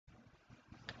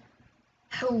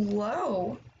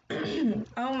Hello.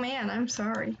 Oh man, I'm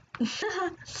sorry.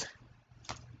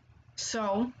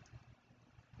 So,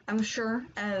 I'm sure,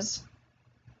 as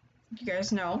you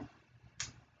guys know,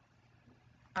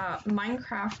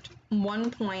 Minecraft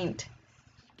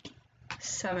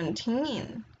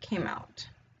 1.17 came out.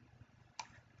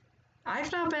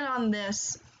 I've not been on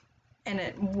this and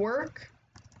at work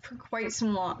for quite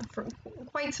some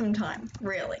time,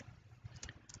 really.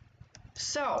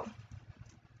 So,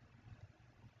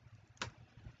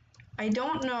 I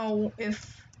don't know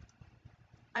if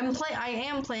I am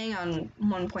playing on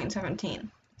 1.17,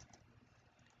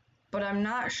 but I'm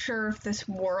not sure if this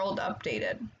world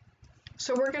updated.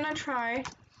 So we're gonna try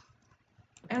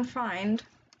and find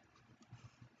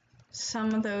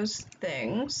some of those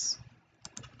things.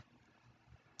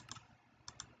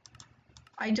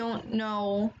 I don't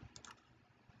know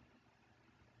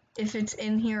if it's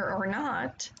in here or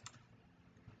not,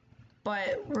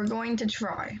 but we're going to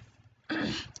try.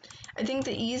 I think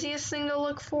the easiest thing to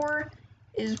look for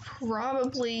is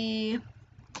probably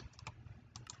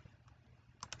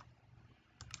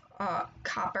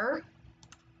copper.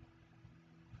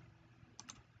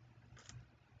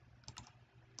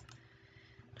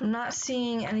 I'm not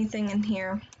seeing anything in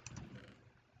here.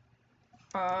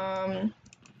 Where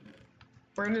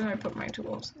did I put my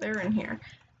tools? They're in here.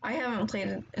 I haven't played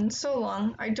it in so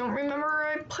long, I don't remember where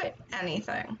I put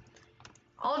anything.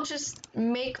 I'll just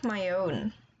make my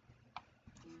own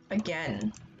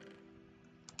again.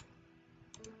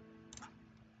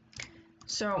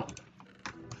 So,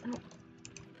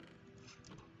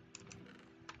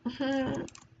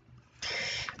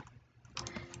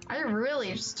 I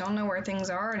really just don't know where things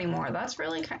are anymore. That's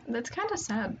kind of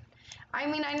sad. I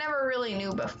mean, I never really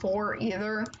knew before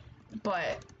either,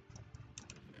 but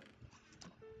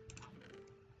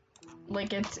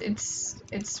like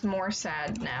it's more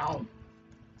sad now.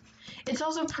 It's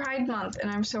also Pride Month, and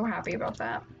I'm so happy about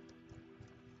that.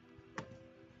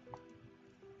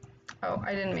 Oh,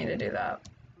 I didn't mean to do that.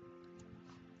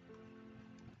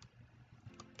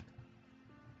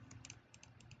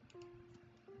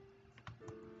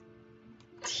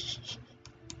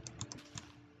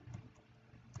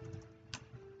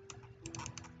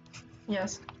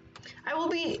 Yes. I will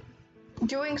be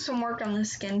doing some work on the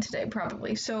skin today,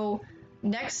 probably. So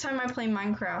next time I play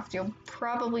Minecraft, you'll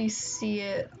probably see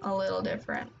it a little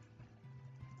different.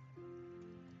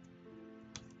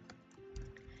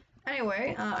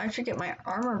 Anyway, I should get my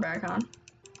armor back on.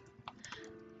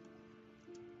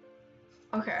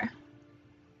 Okay.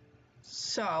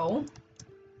 So,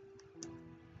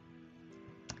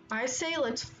 I say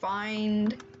let's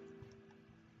find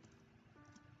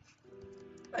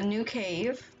a new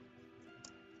cave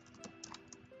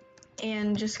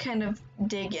and just kind of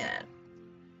dig in it.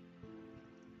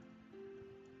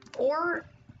 Or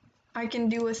I can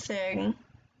do a thing.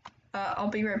 I'll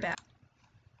be right back.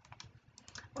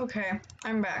 Okay,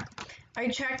 I'm back. I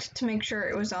checked to make sure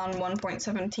it was on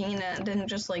 1.17 and it didn't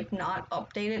just like not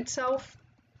update itself,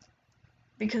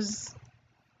 because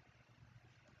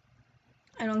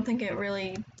I don't think it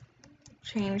really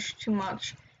changed too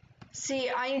much.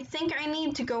 See, I think I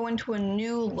need to go into a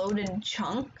new loaded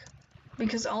chunk,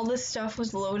 because all this stuff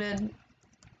was loaded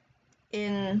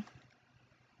in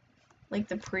like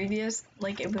the previous,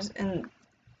 like it was in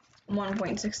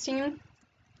 1.16.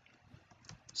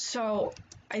 So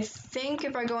I think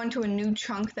if I go into a new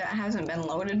chunk that hasn't been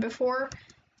loaded before,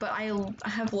 but I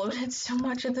have loaded so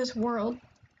much of this world,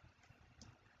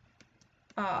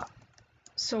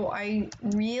 so I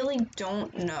really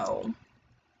don't know.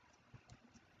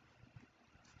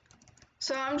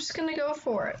 So I'm just gonna go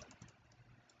for it.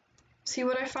 See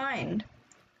what I find.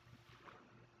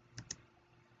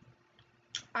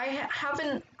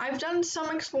 I've done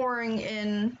some exploring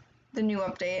in the new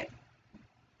update.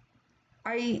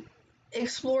 I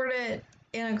explored it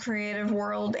in a creative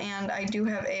world, and I do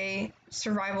have a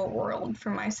survival world for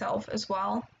myself as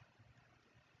well.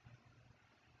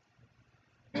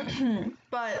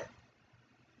 But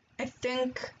I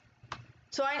think,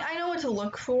 so I know what to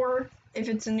look for if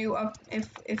it's a new if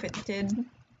it did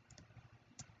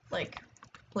like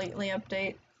completely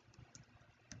update.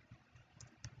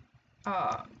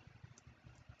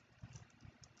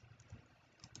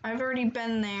 I've already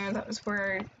been there. That was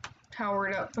where I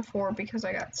towered up before because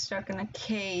I got stuck in a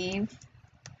cave.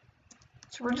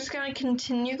 So we're just gonna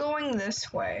continue going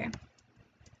this way.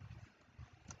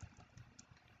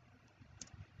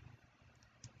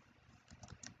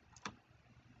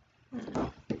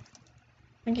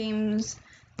 The game's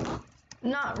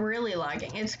not really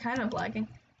lagging. It's kind of lagging.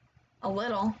 A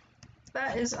little.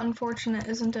 That is unfortunate,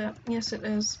 isn't it? Yes, it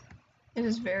is. It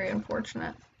is very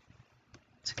unfortunate.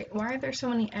 It's okay. Why are there so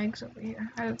many eggs over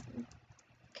here?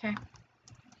 Okay.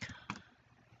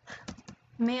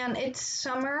 Man, it's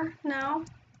summer now,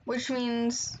 which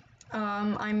means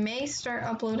I may start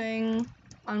uploading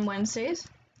on Wednesdays,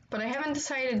 but I haven't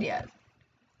decided yet.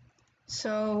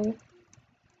 So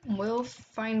we'll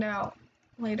find out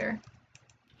later.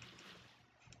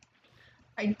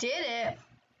 I did it.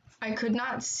 I could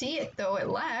not see it though, it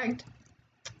lagged.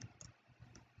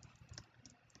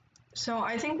 So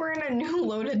I think we're in a new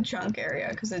loaded chunk area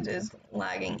because it is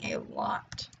lagging a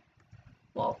lot.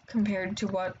 Well, compared to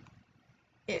what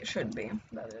it should be,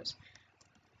 that is.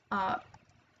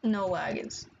 No lag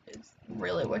is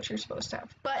really what you're supposed to have.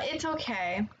 But it's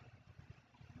okay.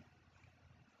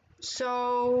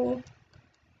 So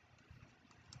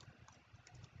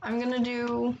I'm gonna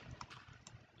do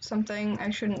something I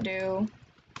shouldn't do.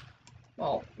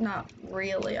 Well, not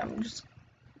really, I'm just...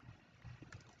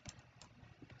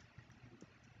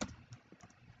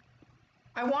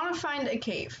 I want to find a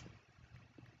cave.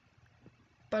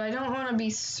 But I don't want to be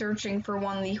searching for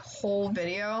one the whole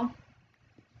video.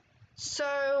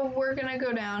 So we're gonna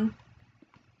go down.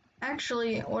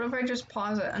 Actually, what if I just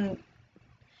pause it and...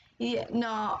 Yeah,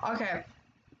 no, okay.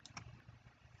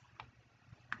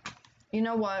 You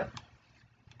know what?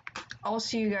 I'll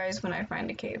see you guys when I find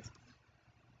a cave.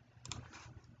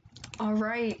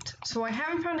 Alright, so I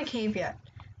haven't found a cave yet,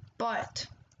 but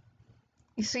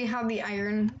you see how the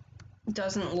iron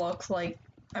doesn't look like,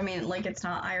 I mean, like it's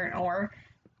not iron ore.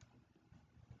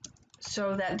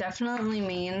 So that definitely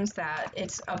means that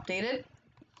it's updated.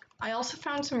 I also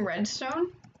found some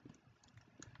redstone.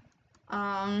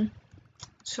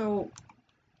 So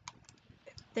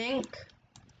I think,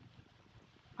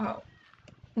 oh,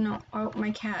 no, oh,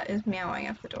 my cat is meowing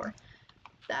at the door.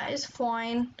 That is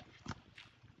fine.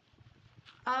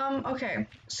 Okay,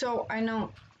 so I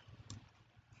know.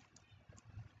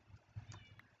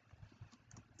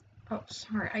 Oh,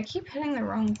 sorry, I keep hitting the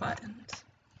wrong buttons.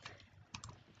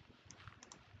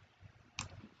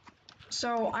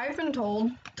 So I've been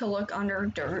told to look under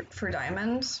dirt for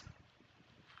diamonds.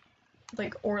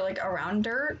 Or around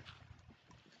dirt.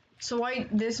 So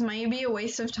this may be a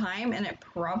waste of time, and it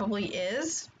probably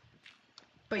is.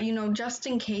 But you know, just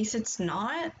in case it's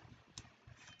not,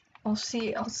 I'll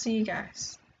see you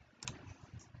guys.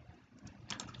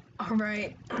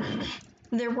 Alright.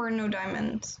 There were no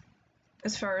diamonds,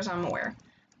 as far as I'm aware.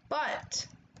 But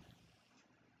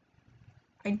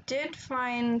I did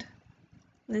find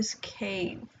this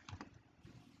cave.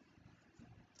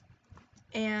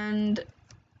 And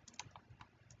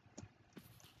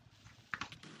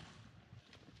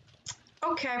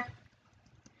okay.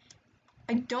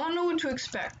 I don't know what to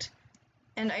expect.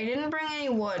 And I didn't bring any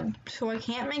wood, so I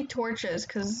can't make torches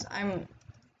because I'm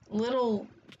a little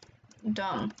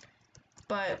dumb.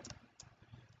 But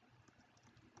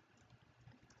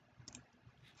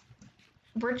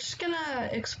we're just gonna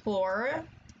explore it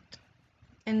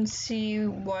and see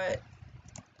what...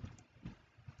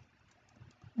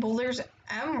 Well, there's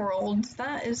emeralds.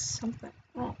 That is something.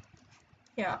 Well,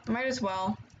 yeah, might as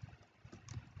well.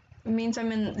 It means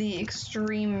I'm in the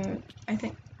extreme, I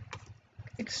think,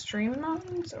 extreme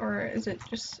mountains? Or is it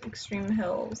just extreme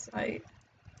hills?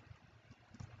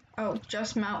 Oh,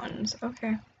 just mountains.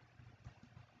 Okay.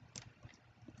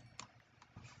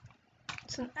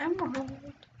 It's an emerald.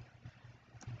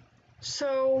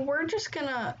 So we're just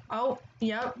gonna... Oh,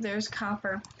 yep, there's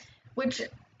copper. Which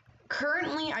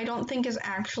currently I don't think is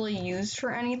actually used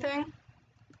for anything.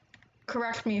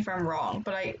 Correct me if I'm wrong,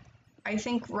 but I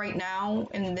think right now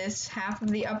in this half of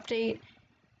the update,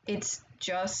 it's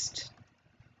just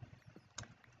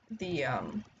the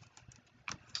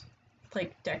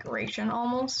like decoration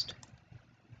almost.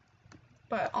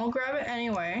 But I'll grab it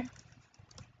anyway.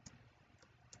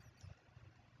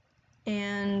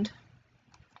 And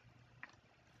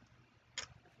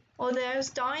oh, there's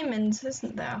diamonds,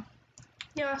 isn't there?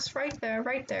 Yes, right there,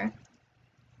 right there.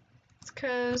 It's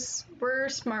because we're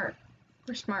smart.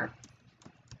 We're smart.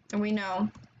 And we know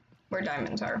where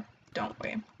diamonds are, don't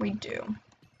we? We do.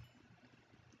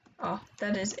 Oh,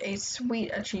 that is a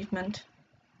sweet achievement.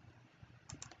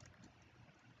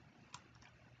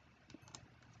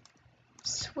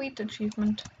 Sweet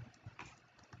achievement.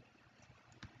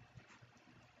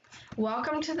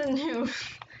 Welcome to the new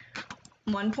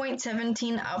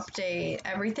 1.17 update.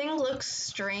 Everything looks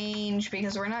strange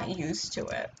because we're not used to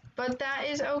it. But that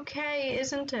is okay,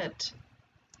 isn't it?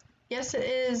 Yes, it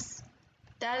is.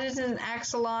 That is an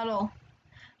axolotl.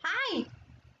 Hi!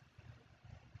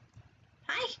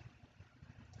 Hi!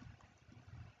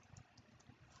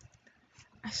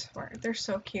 I swear, they're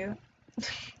so cute.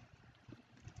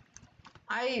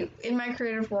 in my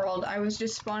creative world, I was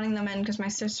just spawning them in because my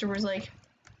sister was like,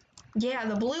 yeah,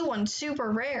 the blue one's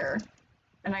super rare.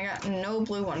 And I got no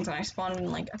blue ones, and I spawned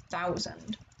in like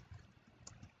 1,000.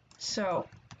 So,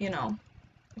 you know,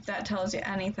 if that tells you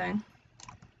anything,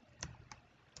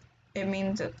 it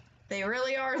means that they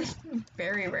really are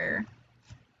very rare.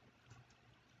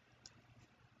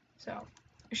 So,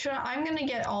 I'm gonna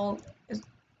get all,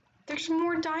 there's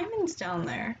more diamonds down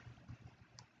there.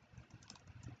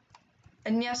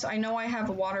 And yes, I know I have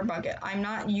a water bucket. I'm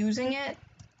not using it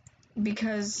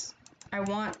because I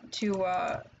want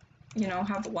to, you know,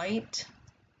 have light.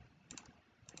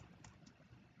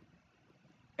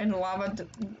 And lava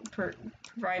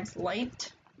provides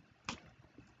light.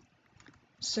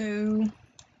 So,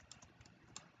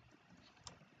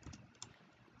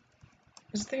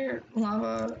 is there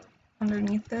lava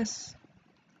underneath this?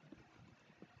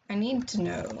 I need to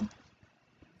know.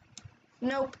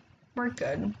 Nope, we're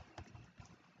good.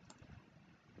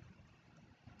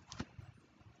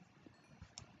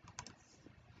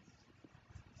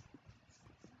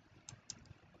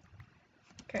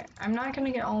 Okay, I'm not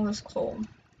gonna get all this coal,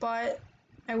 but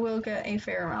I will get a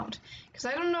fair amount. Because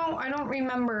I don't know, I don't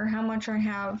remember how much I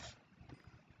have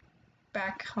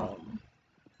back home.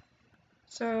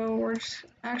 So we're just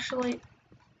actually...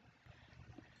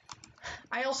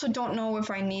 I also don't know if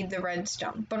I need the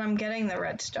redstone, but I'm getting the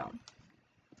redstone.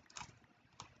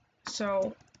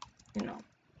 So, you know,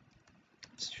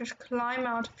 let's just climb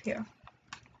out of here.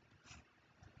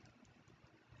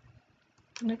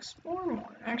 And explore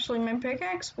more. Actually, my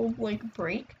pickaxe will, like,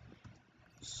 break.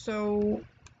 So...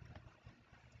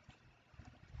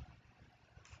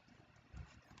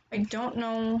 I don't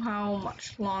know how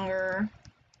much longer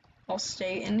I'll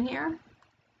stay in here.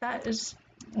 That is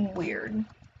weird.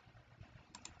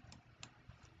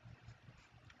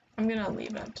 I'm gonna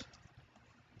leave it.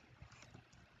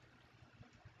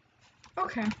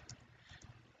 Okay.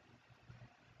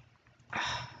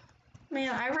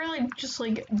 Man, I really just,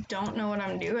 like, don't know what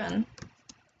I'm doing.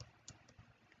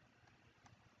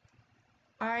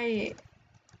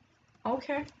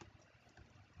 Okay.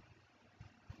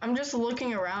 I'm just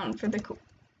looking around for the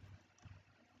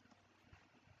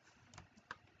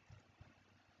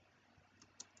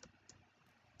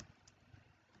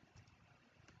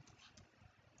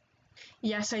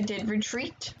Yes, I did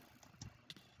retreat.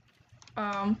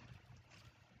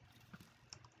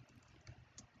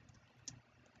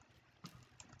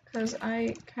 Because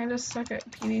I kind of suck at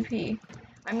PvP.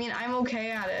 I mean, I'm okay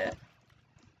at it,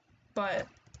 but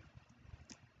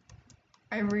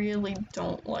I really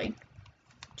don't like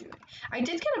doing it. I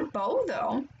did get a bow,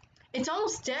 though. It's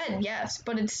almost dead, yes,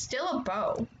 but it's still a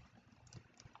bow.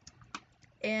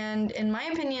 And in my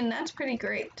opinion, that's pretty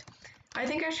great. I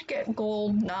think I should get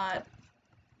gold, not...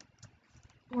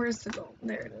 Where's the gold?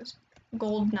 There it is.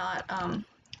 Gold, not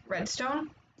redstone.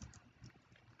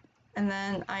 And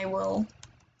then I will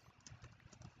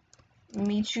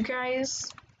meet you guys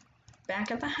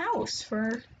back at the house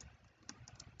for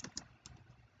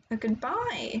a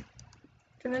goodbye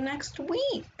for the next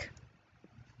week.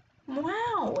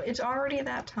 Wow, it's already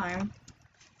that time.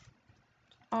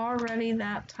 Already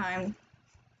that time.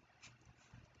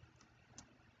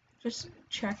 Just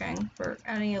checking for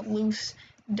any loose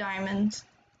diamonds.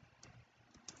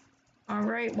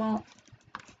 Alright, well,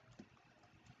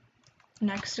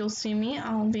 next you'll see me,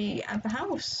 I'll be at the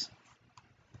house.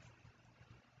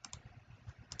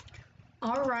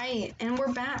 Alright, and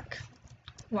we're back.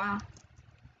 Wow.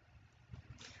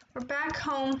 We're back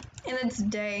home, and it's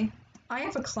day. I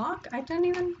have a clock? I didn't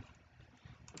even...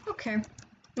 Okay.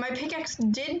 My pickaxe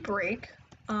did break,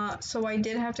 so I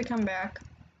did have to come back.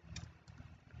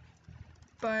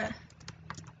 But...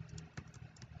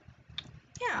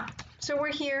 yeah, so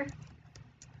we're here.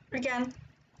 Again.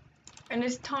 And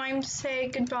it's time to say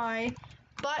goodbye.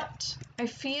 But I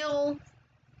feel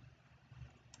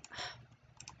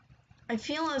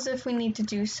as if we need to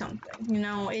do something. You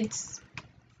know, it's...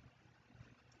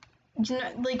 You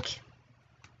know,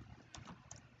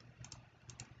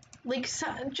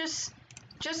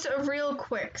 just a real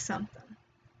quick something.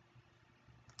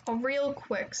 A real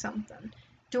quick something.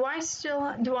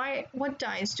 What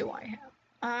dyes do I have?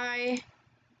 I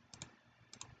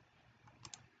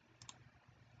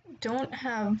don't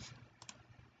have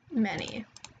many.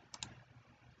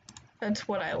 That's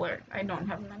what I learned. I don't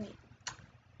have many.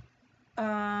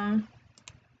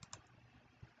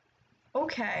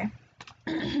 Okay.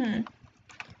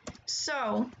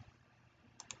 So,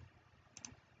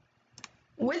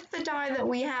 with the dye that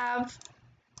we have,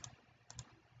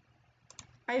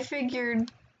 I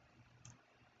figured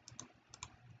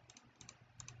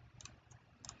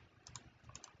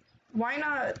why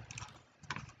not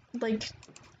like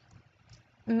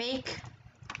make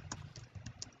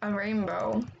a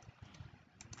rainbow,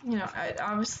 you know,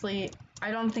 obviously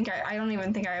I don't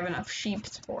even think I have enough sheep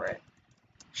for it.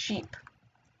 Sheep.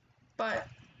 But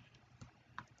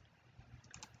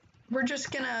we're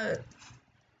just gonna,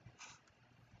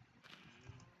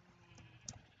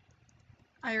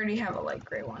 I already have a light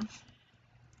gray one.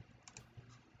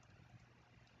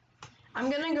 I'm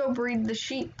gonna go breed the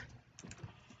sheep.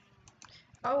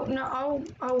 Oh, no,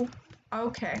 oh,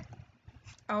 okay.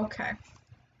 Okay.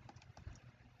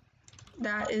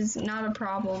 That is not a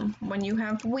problem when you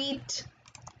have wheat.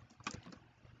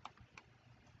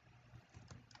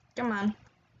 Come on.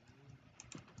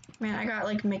 Man, I got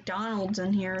like McDonald's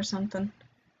in here or something.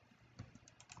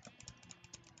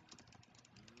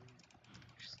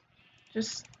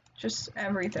 Just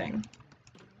everything.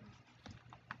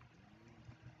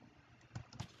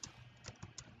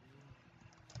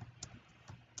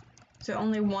 So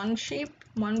only one sheep?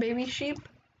 One baby sheep?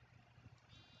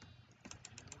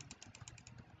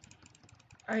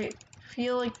 I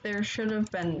feel like there should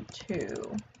have been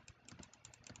two.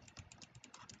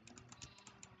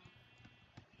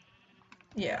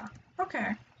 Yeah,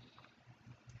 okay.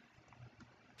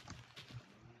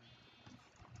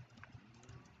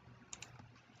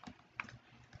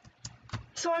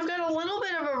 So I've got a little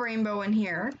bit of a rainbow in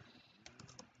here.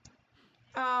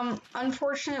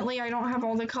 Unfortunately I don't have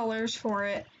all the colors for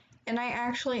it, and I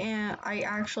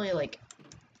actually like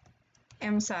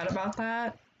am sad about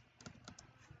that.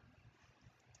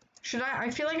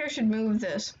 I feel like I should move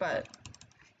this, but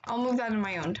I'll move that in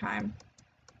my own time.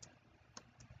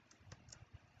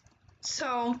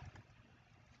 So,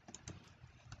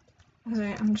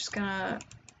 I'm just gonna...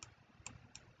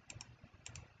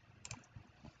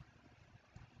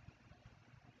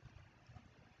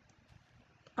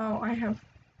 Oh, I have...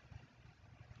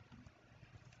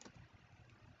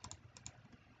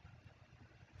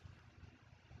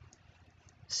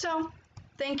 So,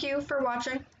 thank you for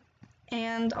watching,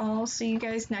 and I'll see you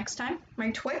guys next time.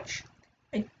 My Twitch,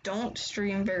 I don't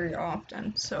stream very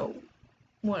often, so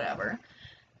whatever.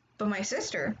 But my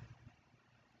sister,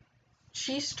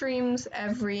 she streams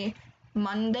every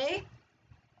Monday,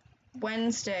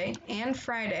 Wednesday, and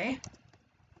Friday.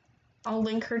 I'll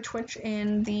link her Twitch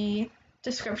in the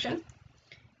description.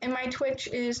 And my Twitch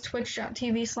is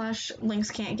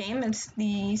twitch.tv/LynxCan'tGame. It's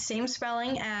the same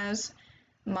spelling as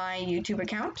my YouTube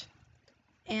account.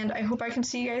 And I hope I can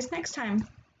see you guys next time.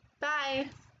 Bye!